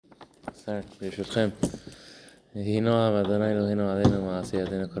start. ברשותכם. יהי נועם אדוני אלוהינו עלינו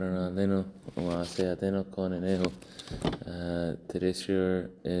מעשייתנו קורונה עלינו ומעשייתנו כהננו. Today's shiur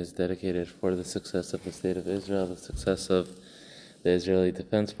is dedicated for the success of the state of Israel, the success of the Israeli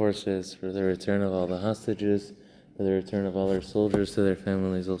Defense Forces, for the return of all the hostages, for the return of all our soldiers to their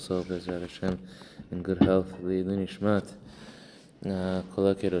families, also Bezrat Hashem, in good health. Le'ilui nishmat kol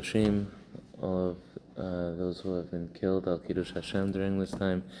hakedoshim, all of those who have been killed al Kiddush Hashem during this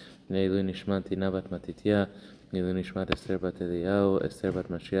time. Le'ilui nishmat Tina bat Matitya, Le'ilui nishmat Esther bat Eliyahu, Esther bat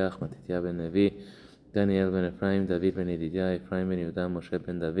Mashiach, Matitya ben Levi, Daniel ben Ephraim, David ben Yedidia, Ephraim ben Yehuda, Moshe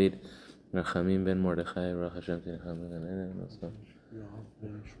ben David, Rachamim ben Mordechai, Baruch Hashem Tinecham ben Eden, also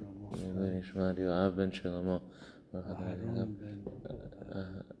Le'ilui nishmat Yoav ben Shlomo,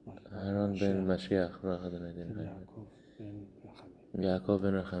 Aaron ben Mashiach, Baruch Adonai Tinecham, Yaakov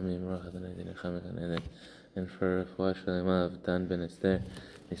ben Rachamim, Baruch Adonai Tinecham ben Eden, and for Refuah Shalema of Dan ben Esther,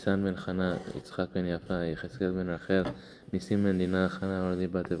 Nisan ben Chana, Yitzchak ben Yafa, Yecheskel ben Rachel, Nisim ben Dina, Chana Orli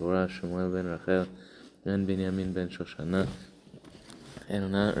bat Devorah, Shmuel ben Rachel, and Binyamin ben Shoshana, and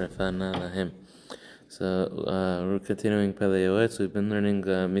Una Refana Lahem. So we're continuing Pele Yoetz. We've been learning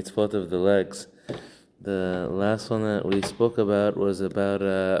Mitzvot of the legs. The last one that we spoke about was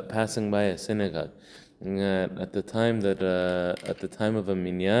about passing by a synagogue. At the time of a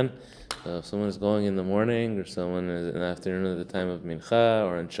minyan, if someone is going in the morning, or someone is in the afternoon at the time of mincha,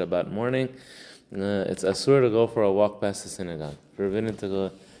 or on Shabbat morning, it's asur to go for a walk past the synagogue. Forbidden to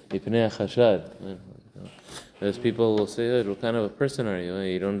go ipnei chashad. There's people who will say, "What kind of a person are you?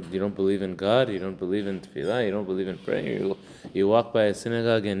 You don't believe in God. You don't believe in tefillah. You don't believe in prayer. You walk by a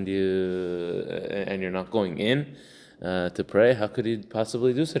synagogue and you're not going in to pray. How could you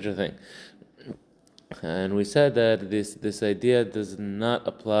possibly do such a thing?" And we said that this idea does not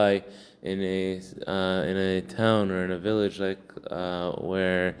apply in a town or in a village like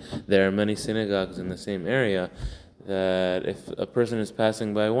where there are many synagogues in the same area. That if a person is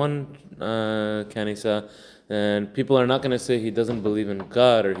passing by one kanisa, then people are not going to say he doesn't believe in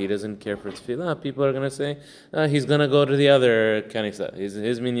God or he doesn't care for tefillah. People are going to say he's going to go to the other kanisa.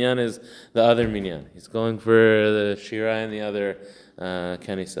 His minyan is the other minyan. He's going for the shira in the other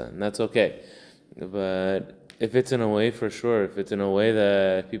kanisa, and that's okay. But if it's in a way, for sure, if it's in a way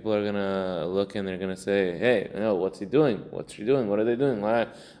that people are gonna look and they're gonna say, "Hey, what's he doing? What's she doing? What are they doing?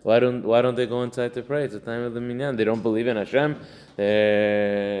 Why don't they go inside to pray? It's the time of the minyan. They don't believe in Hashem."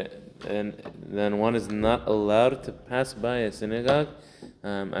 And then one is not allowed to pass by a synagogue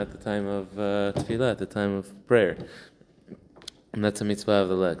at the time of tefillah, at the time of prayer. And that's a mitzvah of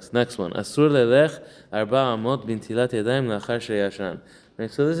the legs. Next one, asur lelech arba amot bintilat yadayim lachar sheyashan. Right,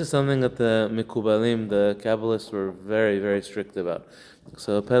 so this is something that the Mikubalim, the Kabbalists, were very, very strict about.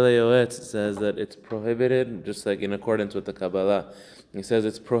 So Pele Yoetz says that it's prohibited, just like in accordance with the Kabbalah. He says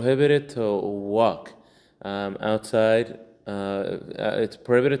it's prohibited to walk outside. It's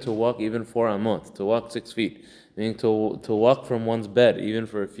prohibited to walk even for a month, to walk 6 feet. Meaning to walk from one's bed, even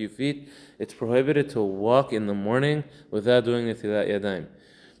for a few feet. It's prohibited to walk in the morning without doing Netilat Yadayim.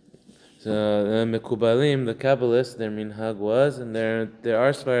 So the Mekubalim, the Kabbalists, their minhag was, and there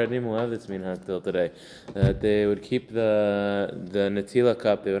are Sfaradim who have this minhag till today, that they would keep the Netila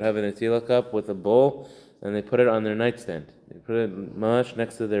cup. They would have a Netila cup with a bowl, and they put it on their nightstand. They put it much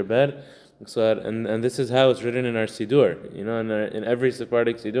next to their bed. So and this is how it's written in our Siddur. In every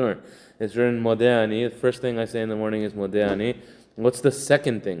Sephardic Siddur, it's written Modeh Ani. The first thing I say in the morning is Modeh Ani. What's the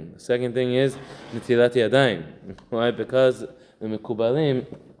second thing? The second thing is Netilat Yadayim. Why? Because the Mekubalim,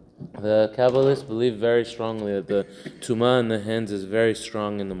 the Kabbalists believe very strongly that the tumah in the hands is very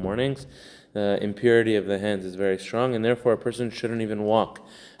strong in the mornings. The impurity of the hands is very strong, and therefore a person shouldn't even walk.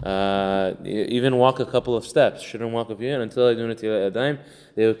 Even walk a couple of steps. Shouldn't walk a few, and until they do Netilat Yadayim,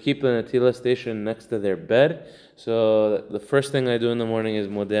 they would keep the Netila station next to their bed. So the first thing I do in the morning is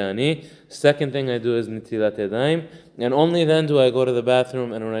Modeh Ani. Second thing I do is Netilat Yadayim. And only then do I go to the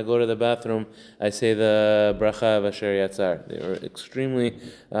bathroom, and when I go to the bathroom, I say the bracha of Asher Yatzar. They were extremely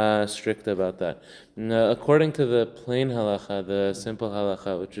strict about that. According to the plain halacha, the simple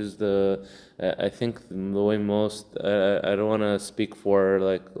halacha, which is I think the way most, I don't want to speak for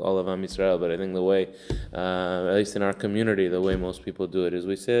like all of Am Yisrael, but I think the way, at least in our community, the way most people do it is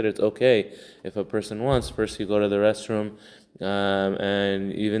we say that it's okay if a person wants, first you go to the restroom,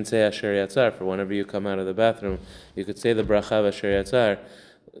 and even say Asher Yatzar for whenever you come out of the bathroom. You could say the bracha of Asher Yatzar.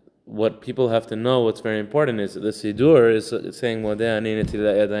 What people have to know, what's very important, is the Siddur is saying Modeh Ani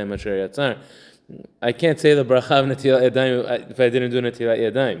Netilat Yadayim Asher Yatzar. I can't say the bracha of Netilat Yadayim if I didn't do Netilat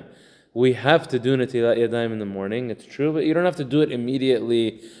Yadayim. We have to do Netilat Yadayim in the morning, it's true, but you don't have to do it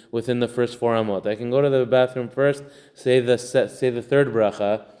immediately within the first 4 amot. I can go to the bathroom first, say the third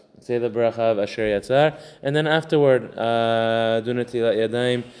bracha, say the bracha of Asher Yatzar, and then afterward do Netilat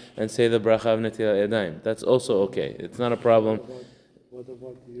Yadayim and say the bracha of Netilat Yadayim. That's also okay. It's not a problem. What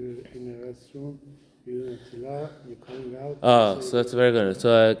about you in a restroom? You do Netilah, you're coming out. Oh, so that's very good.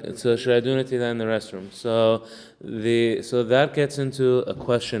 So should I do Netilah in the restroom? So that gets into a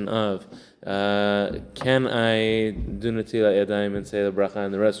question of can I do Netilah Yadayim and say the bracha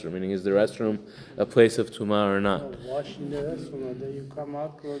in the restroom? Meaning, is the restroom a place of tumah or not? Wash in the restroom and then you come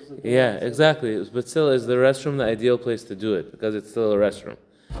out, close the door. Yeah, exactly. But still, is the restroom the ideal place to do it? Because it's still a restroom.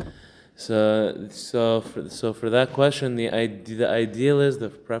 So for that question, the ideal is, the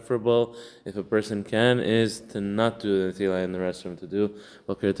preferable, if a person can, is to not do the netilah in the restroom, to do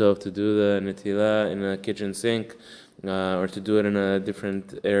Boker Tov, to do the netilah in a kitchen sink, or to do it in a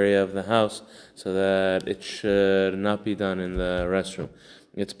different area of the house, so that it should not be done in the restroom.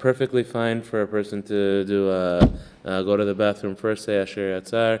 It's perfectly fine for a person to do go to the bathroom first, say Asher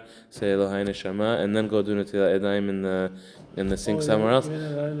Yatzar, say Elohai Neshama, and then go do Netilat Yadayim in the sink somewhere else.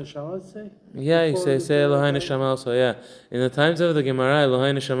 Yeah, you say Elohai Neshama also. Yeah, in the times of the Gemara,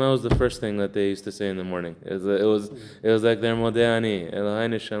 Elohai Neshama was the first thing that they used to say in the morning. It was like their Modeh Ani, Elohai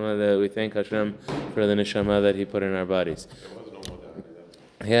Neshama, that we thank Hashem for the Neshama that He put in our bodies.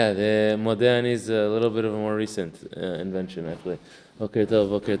 Yeah, the Modeh Ani is a little bit of a more recent invention, actually. Okay,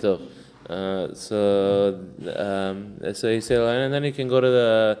 tov. So you say, and then you can go to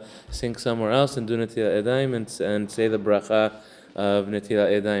the sink somewhere else and do Netilat Yadayim and say the bracha of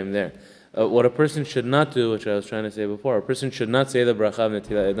Netilat Yadayim there. What a person should not do, which I was trying to say before, a person should not say the bracha of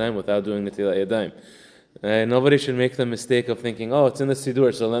Netilat Yadayim without doing Netilat Yadayim. Nobody should make the mistake of thinking, oh, it's in the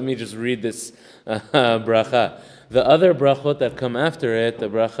Siddur, so let me just read this bracha. The other brachot that come after it, the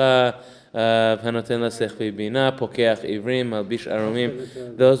bracha Hanoten Lasech Bina, Pokeach Ivrim, Malbish Arumim,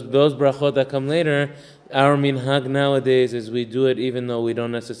 those brachot that come later, our minhag nowadays is we do it even though we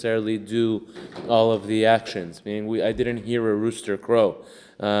don't necessarily do all of the actions. Meaning, I didn't hear a rooster crow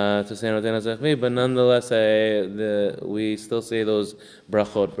to say Hanoten Lasech, but nonetheless, we still say those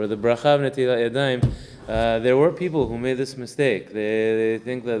brachot. For the bracha of Netilat Yadayim, there were people who made this mistake. They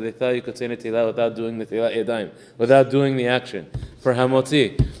thought you could say Netilah without doing Netilat Yadayim, without doing the action. For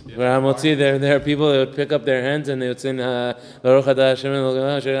Hamotzi, there are people that would pick up their hands and they would say Baruch Atah Hashem al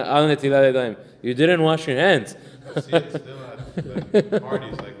Netilat Yadayim. You didn't wash your hands. See it still at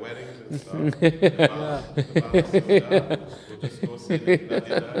parties, like weddings and stuff. We'll just go see Netilat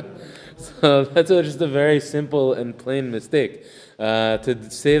Yadayim. So that's just a very simple and plain mistake.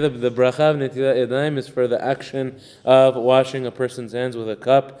 To say the bracha of Netilat Yadayim is for the action of washing a person's hands with a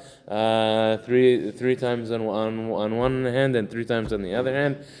cup, three times on one hand and 3 times on the other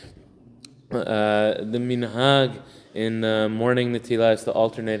hand. The minhag in morning Netilah is to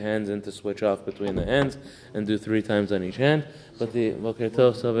alternate hands and to switch off between the hands and do 3 times on each hand. But the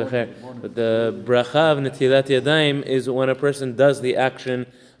bracha of Netilat Yadayim is when a person does the action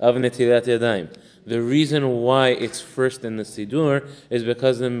of Netilat Yadayim. The reason why it's first in the Siddur is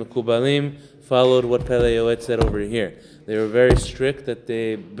because the Mekubalim followed what Pele Yoetz said over here. They were very strict that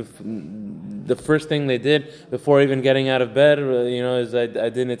the first thing they did before even getting out of bed, is I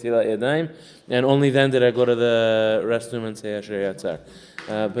did Netilat Yadayim, and only then did I go to the restroom and say Asher Yatzar.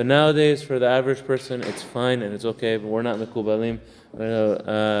 But nowadays, for the average person, it's fine and it's okay, but we're not Mekubalim.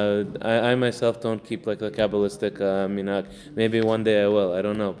 I myself don't keep like the Kabbalistic minhag. Maybe one day I will, I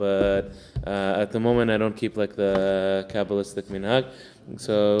don't know. But at the moment I don't keep like the Kabbalistic minhag.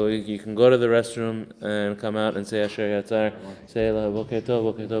 So you can go to the restroom and come out and say Asher Yatzar, say Boker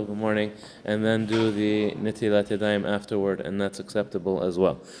Tov, good morning, and then do the Netilat Yadayim afterward, and that's acceptable as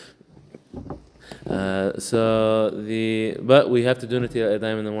well. But we have to do Netilat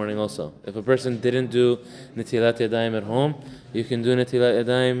Yadayim in the morning also. If a person didn't do Netilat Yadayim at home, you can do Netilat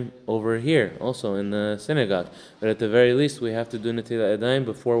Yadayim over here, also in the synagogue. But at the very least, we have to do Netilat Yadayim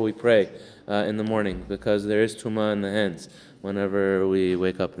before we pray in the morning, because there is tumah in the hands whenever we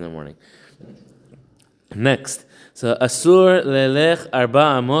wake up in the morning. Next, so asur lelech arba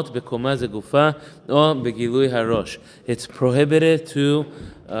amot bekoma zegufa or begilui harosh. It's prohibited to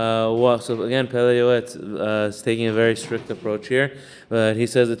walk. So again, Pele Yoetz is taking a very strict approach here, but he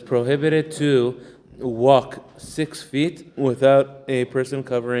says it's prohibited to walk 6 feet without a person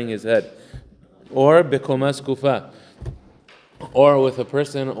covering his head, or bekoma zekufa, or with a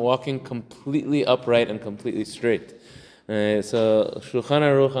person walking completely upright and completely straight. So Shulchan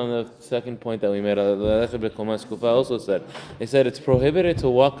Aruch, on the second point that we made, also said, they said it's prohibited to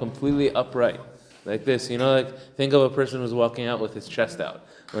walk completely upright, like this. Like think of a person who's walking out with his chest out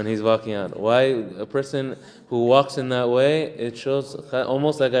when he's walking out. Why? A person who walks in that way, it shows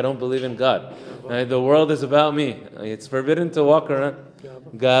almost like I don't believe in God. The world is about me. It's forbidden to walk around.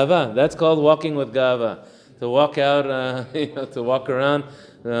 Gava. That's called walking with Gava. To walk out, to walk around,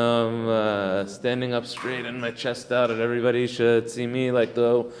 standing up straight and my chest out, and everybody should see me like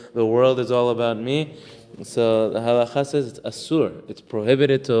the world is all about me. So the halacha says it's asur. It's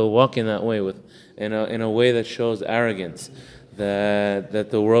prohibited to walk in that way in a way that shows arrogance,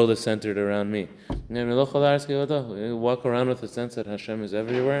 that the world is centered around me. I walk around with a sense that Hashem is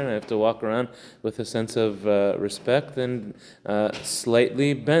everywhere, and I have to walk around with a sense of respect and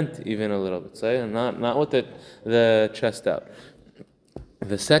slightly bent, even a little bit. So not with the chest out.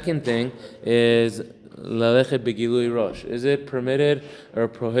 The second thing is lalechet begilui rosh. Is it permitted or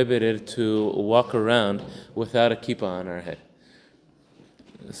prohibited to walk around without a kippah on our head?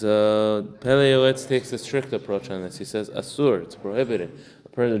 So Pele Yoetz takes a strict approach on this. He says asur, it's prohibited.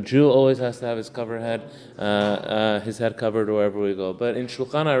 A Jew always has to have his his head covered wherever we go. But in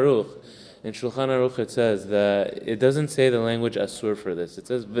Shulchan Aruch it says that it doesn't say the language asur for this. It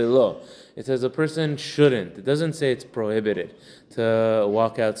says velo. It says a person shouldn't. It doesn't say it's prohibited to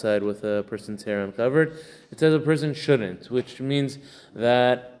walk outside with a person's hair uncovered. It says a person shouldn't, which means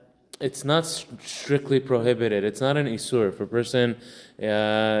that it's not strictly prohibited. It's not an isur. If a person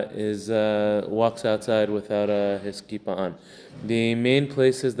walks outside without his kippah on. The main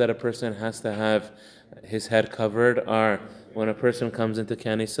places that a person has to have his head covered are when a person comes into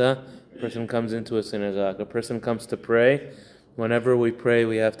kanisa, a person comes into a synagogue, a person comes to pray. Whenever we pray,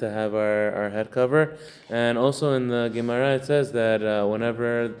 we have to have our head cover. And also in the Gemara, it says that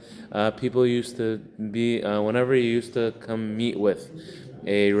whenever you used to come meet with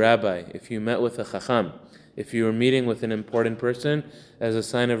a rabbi, if you met with a chacham, if you were meeting with an important person, as a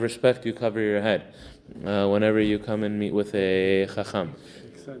sign of respect, you cover your head whenever you come and meet with a chacham.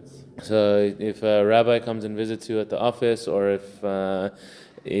 Makes sense. So if a rabbi comes and visits you at the office, or if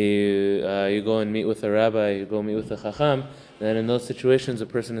you go and meet with a rabbi, you go meet with a chacham, then in those situations a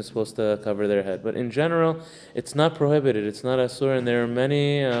person is supposed to cover their head. But in general, it's not prohibited. It's not asur, and there are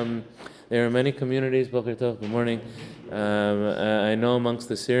many communities. Boker Tov, good morning. I know amongst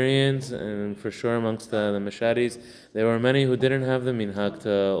the Syrians, and for sure amongst the Mashadis, there were many who didn't have the minhag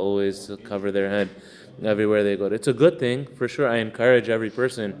to always cover their head everywhere they go. It's a good thing, for sure. I encourage every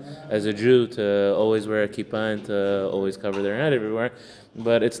person as a Jew to always wear a kippah and to always cover their head everywhere.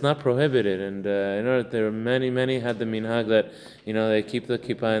 But it's not prohibited, and I know that there are many had the minhag that they keep the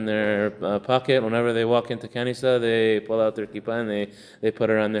kippah in their pocket. Whenever they walk into kanisa, they pull out their kippah and they put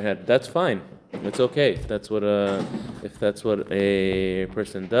it on their head. That's fine. It's okay if that's what a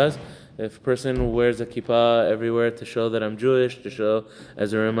person does. If a person wears a kippah everywhere to show that I'm Jewish, to show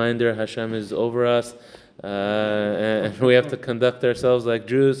as a reminder Hashem is over us, and we have to conduct ourselves like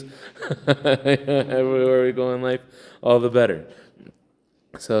Jews everywhere we go in life, all the better.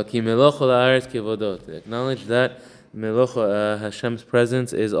 So, ki melocho la'aretz kivodot. Acknowledge that Hashem's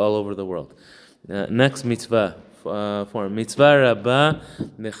presence is all over the world. Next mitzvah form. Mitzvah rabbah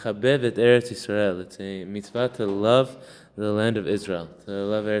mechabev et Eretz Yisrael. It's a mitzvah to love the land of Israel. To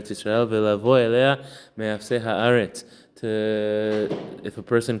love Eretz Yisrael. Ve'lavo elea me'afsei ha'aretz. If a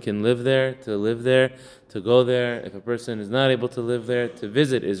person can live there, to go there. If a person is not able to live there, to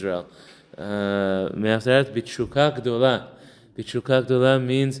visit Israel. Me'afsei ha'aretz b'tshuka gdola. B'tshuka gdola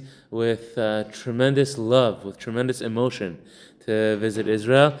means with tremendous love, with tremendous emotion, to visit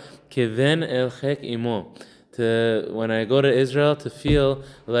Israel. Kiven el chek imo. When I go to Israel, to feel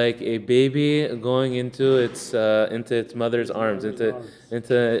like a baby going into its mother's arms, into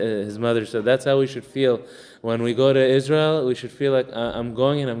his mother. So that's how we should feel when we go to Israel. We should feel like I'm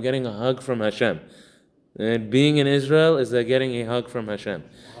going and I'm getting a hug from Hashem. And being in Israel is like getting a hug from Hashem.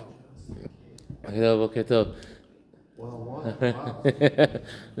 Okay, Wow.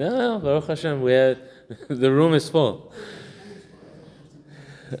 No, Baruch Hashem, the room is full.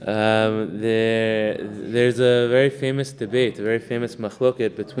 There's a very famous debate, a very famous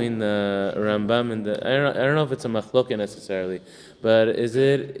machloket between the Rambam and I don't know if it's a machloket necessarily, but is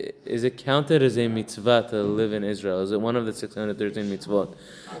it counted as a mitzvah to live in Israel? Is it one of the 613 mitzvot?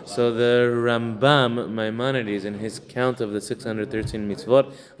 So the Rambam, Maimonides, in his count of the 613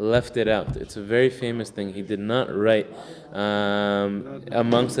 mitzvot, left it out. It's a very famous thing. He did not write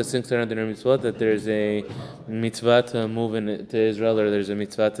amongst the 613 mitzvot that there's a mitzvah to move to Israel, or there's a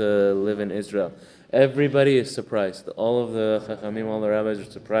mitzvah to live in Israel. Everybody is surprised. All of the Chachamim, all the rabbis are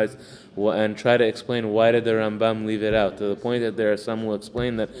surprised and try to explain why did the Rambam leave it out, to the point that there are some who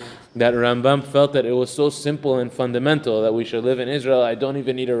explain that Rambam felt that it was so simple and fundamental that we should live in Israel, I don't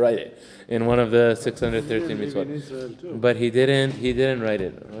even need to write it in one of the 613 mitzvot. But he didn't write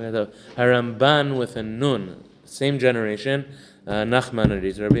it. Haramban with a nun, same generation, Nachman it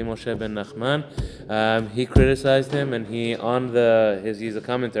is, Rabbi Moshe ben Nachman. He criticized him, and he's a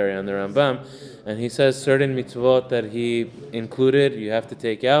commentary on the Rambam, and he says certain mitzvot that he included you have to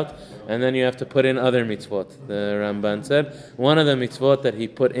take out, and then you have to put in other mitzvot. The Ramban said one of the mitzvot that he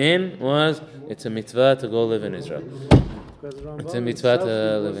put in was it's a mitzvah to go live in Israel. It's a mitzvah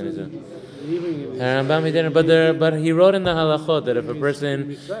to live in Israel. Rambam he didn't, but he wrote in the halachot that if a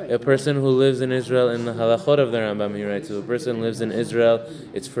person who lives in Israel, in the halachot of the Rambam he writes, if a person lives in Israel,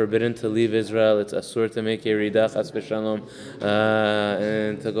 it's forbidden to leave Israel. It's asur to make yeridah chas v'shalom,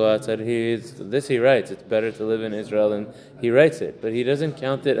 and to go outside. He writes it's better to live in Israel, and he writes it, but he doesn't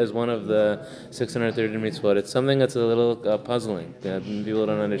count it as one of the 630 mitzvot. It's something that's a little puzzling. People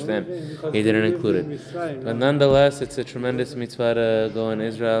don't understand. He didn't include it, but nonetheless, it's a tremendous mitzvah to go in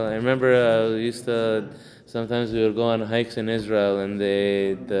Israel. I remember sometimes we would go on hikes in Israel, and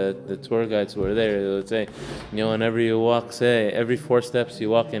the tour guides who were there, they would say, whenever you walk, say every 4 steps you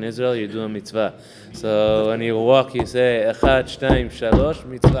walk in Israel, you do a mitzvah. So when you walk, you say echad, shtaim, shalosh,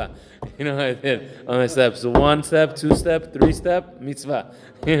 mitzvah. I did on my steps. 1 step, 2 step, 3 step, mitzvah.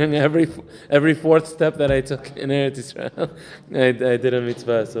 And every 4th step that I took in Eretz Israel, I did a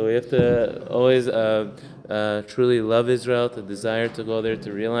mitzvah. So we have to always truly love Israel, to desire to go there,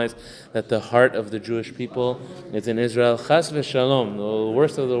 to realize that the heart of the Jewish people is in Israel. Chas v'shalom, the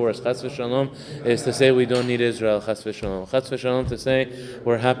worst of the worst. Chas v'shalom is to say we don't need Israel. Chas v'shalom. Chas v'shalom to say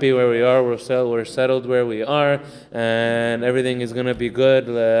we're happy where we are, we're settled where we are, and everything is going to be good.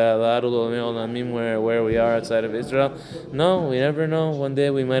 Where we are outside of Israel. No, we never know. One day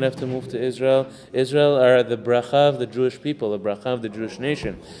we might have to move to Israel. Israel are the bracha of the Jewish people, the bracha of the Jewish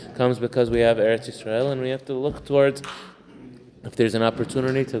nation. Comes because we have Eretz Yisrael, and we have to look towards if there's an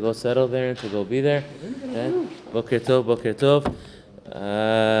opportunity to go settle there and to go be there. Boker tov, boker tov.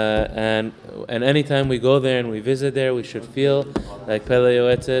 And anytime we go there and we visit there, we should feel, like Pele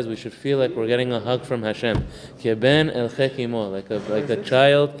Yoetz says, we should feel like we're getting a hug from Hashem. Ki ben el chekimo, like a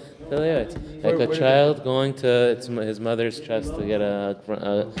child. Like a child going to his mother's chest to get a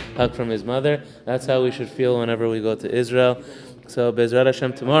hug from his mother. That's how we should feel whenever we go to Israel. So Be'ezrat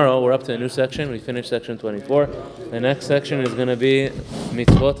Hashem, tomorrow we're up to a new section. We finished section 24. The next section is going to be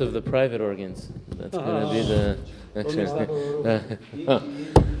mitzvot of the private organs. That's going to be the next section.